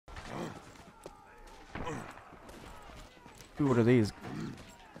Ooh, what are these?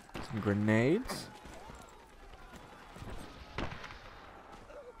 Some grenades?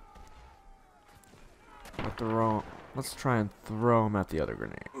 Let's try and throw them at the other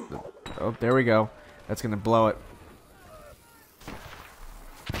grenade. Oh, there we go. That's gonna blow it.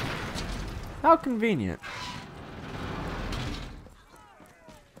 How convenient.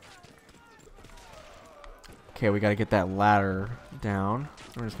 Okay, we gotta get that ladder down.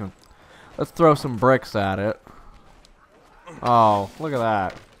 We're just gonna... Let's throw some bricks at it. Oh, look at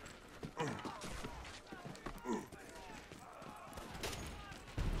that.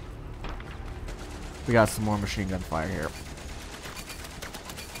 We got some more machine gun fire here.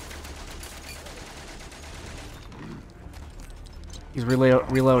 He's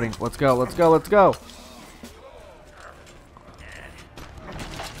reloading. Let's go, let's go, let's go!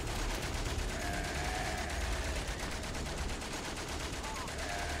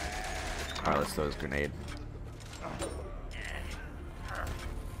 Alright, let's throw this grenade.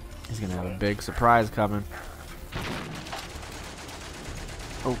 He's gonna have a big surprise coming.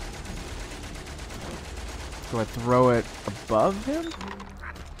 Oh. Do I throw it above him?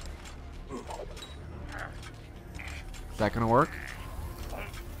 Is that gonna work?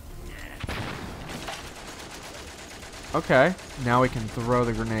 Okay, now we can throw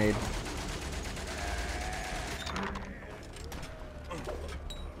the grenade.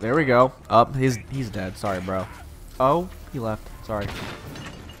 There we go. Up, he's dead. Sorry, bro. Oh, he left. Sorry.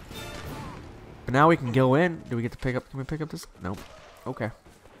 But now we can go in. Do we get to pick up? Can we pick up this? Nope. Okay.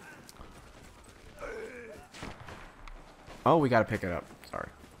 Oh, we gotta pick it up. Sorry.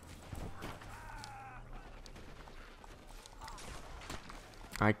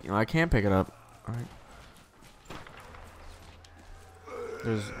 I can't pick it up. All right.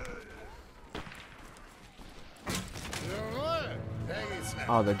 There's.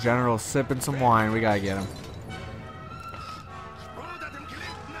 Oh, the general's sipping some wine. We gotta get him.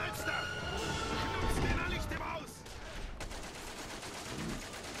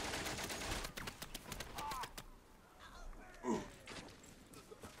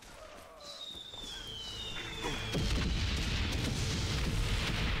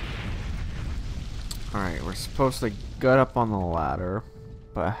 Alright, we're supposed to get up on the ladder,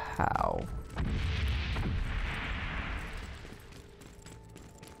 but how?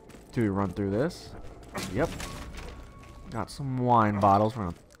 Do we run through this? Yep. Got some wine bottles. We're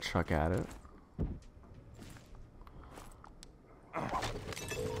gonna chuck at it.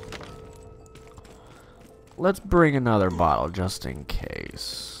 Let's bring another bottle just in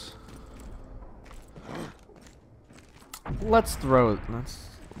case. Let's throw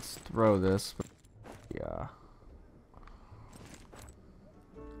this. Yeah.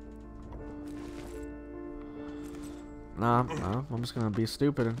 Nah, I'm just gonna be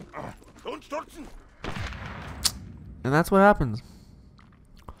stupid and that's what happens.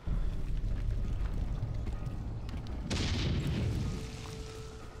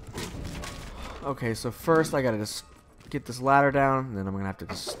 Okay, so first I gotta just get this ladder down, and then I'm gonna have to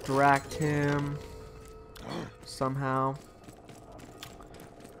distract him somehow.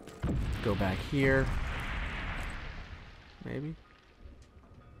 Go back here. Maybe.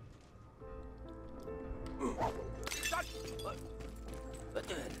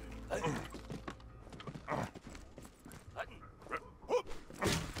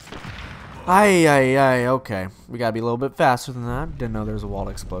 Aye, okay. We gotta be a little bit faster than that. Didn't know there was a wall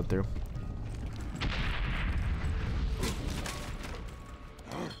to explode through.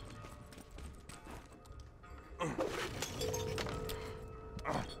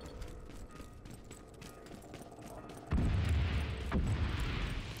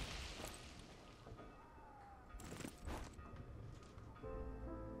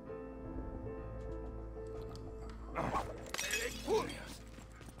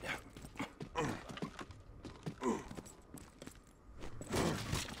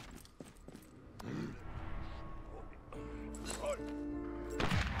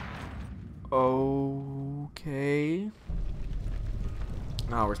 Okay.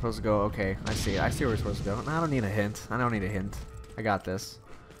 Oh, we're supposed to go. Okay, I see where we're supposed to go. No, I don't need a hint. I don't need a hint. I got this.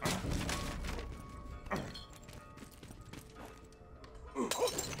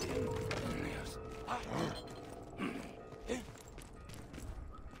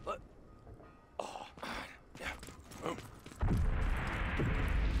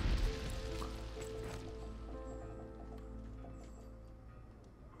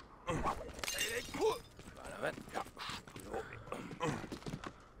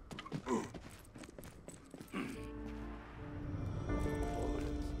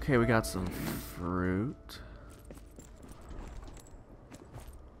 Okay, we got some fruit.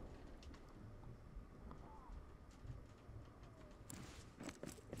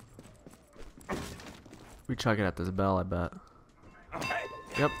 We chuck it at this bell, I bet.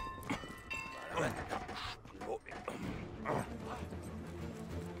 Yep.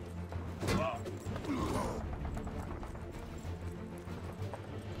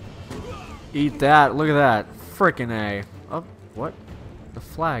 Eat that. Look at that. Frickin' A. Oh, what? The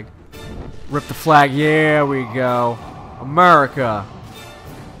flag. Rip the flag. Yeah, we go. America.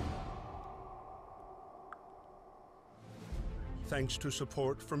 Thanks to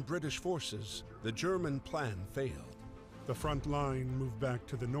support from British forces, the German plan failed. The front line moved back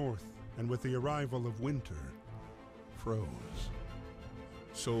to the north, and with the arrival of winter, froze.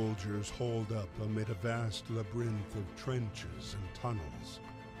 Soldiers holed up amid a vast labyrinth of trenches and tunnels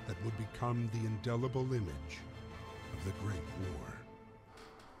that would become the indelible image of the Great War.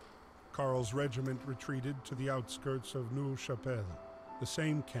 Karl's regiment retreated to the outskirts of Neuve-Chapelle, the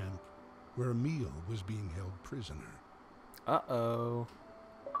same camp where Emile was being held prisoner. Uh-oh.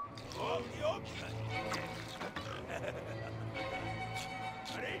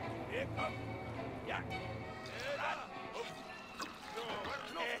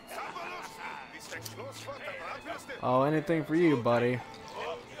 Oh, anything for you, buddy.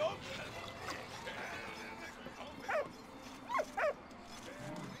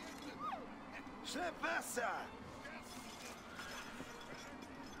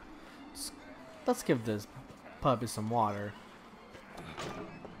 Let's give this puppy some water.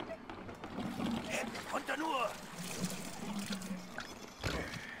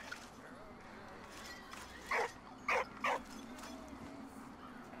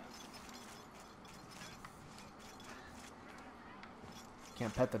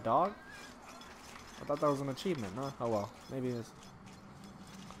 Can't pet the dog? I thought that was an achievement, no? Oh well, maybe it is.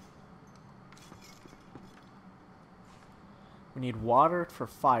 We need water for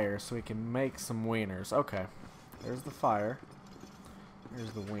fire so we can make some wieners. Okay. There's the fire.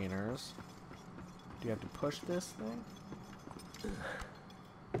 Here's the wieners. Do you have to push this thing?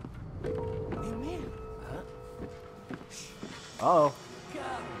 Uh-oh.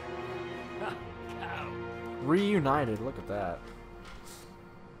 Reunited. Look at that.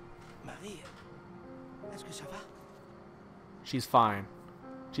 She's fine.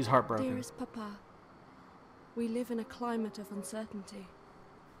 She's heartbroken. Dearest Papa, we live in a climate of uncertainty.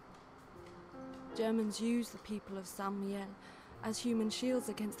 Germans use the people of Saint-Mihiel as human shields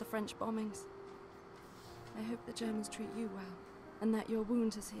against the French bombings. I hope the Germans treat you well, and that your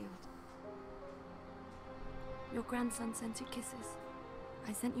wound has healed. Your grandson sent you kisses.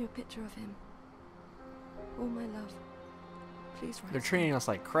 I sent you a picture of him. All my love. Please write. They're treating us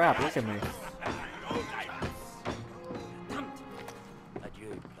like crap. Look at me.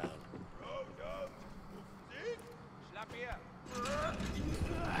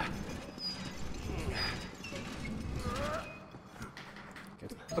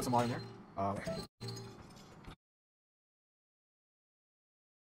 Put some water in there.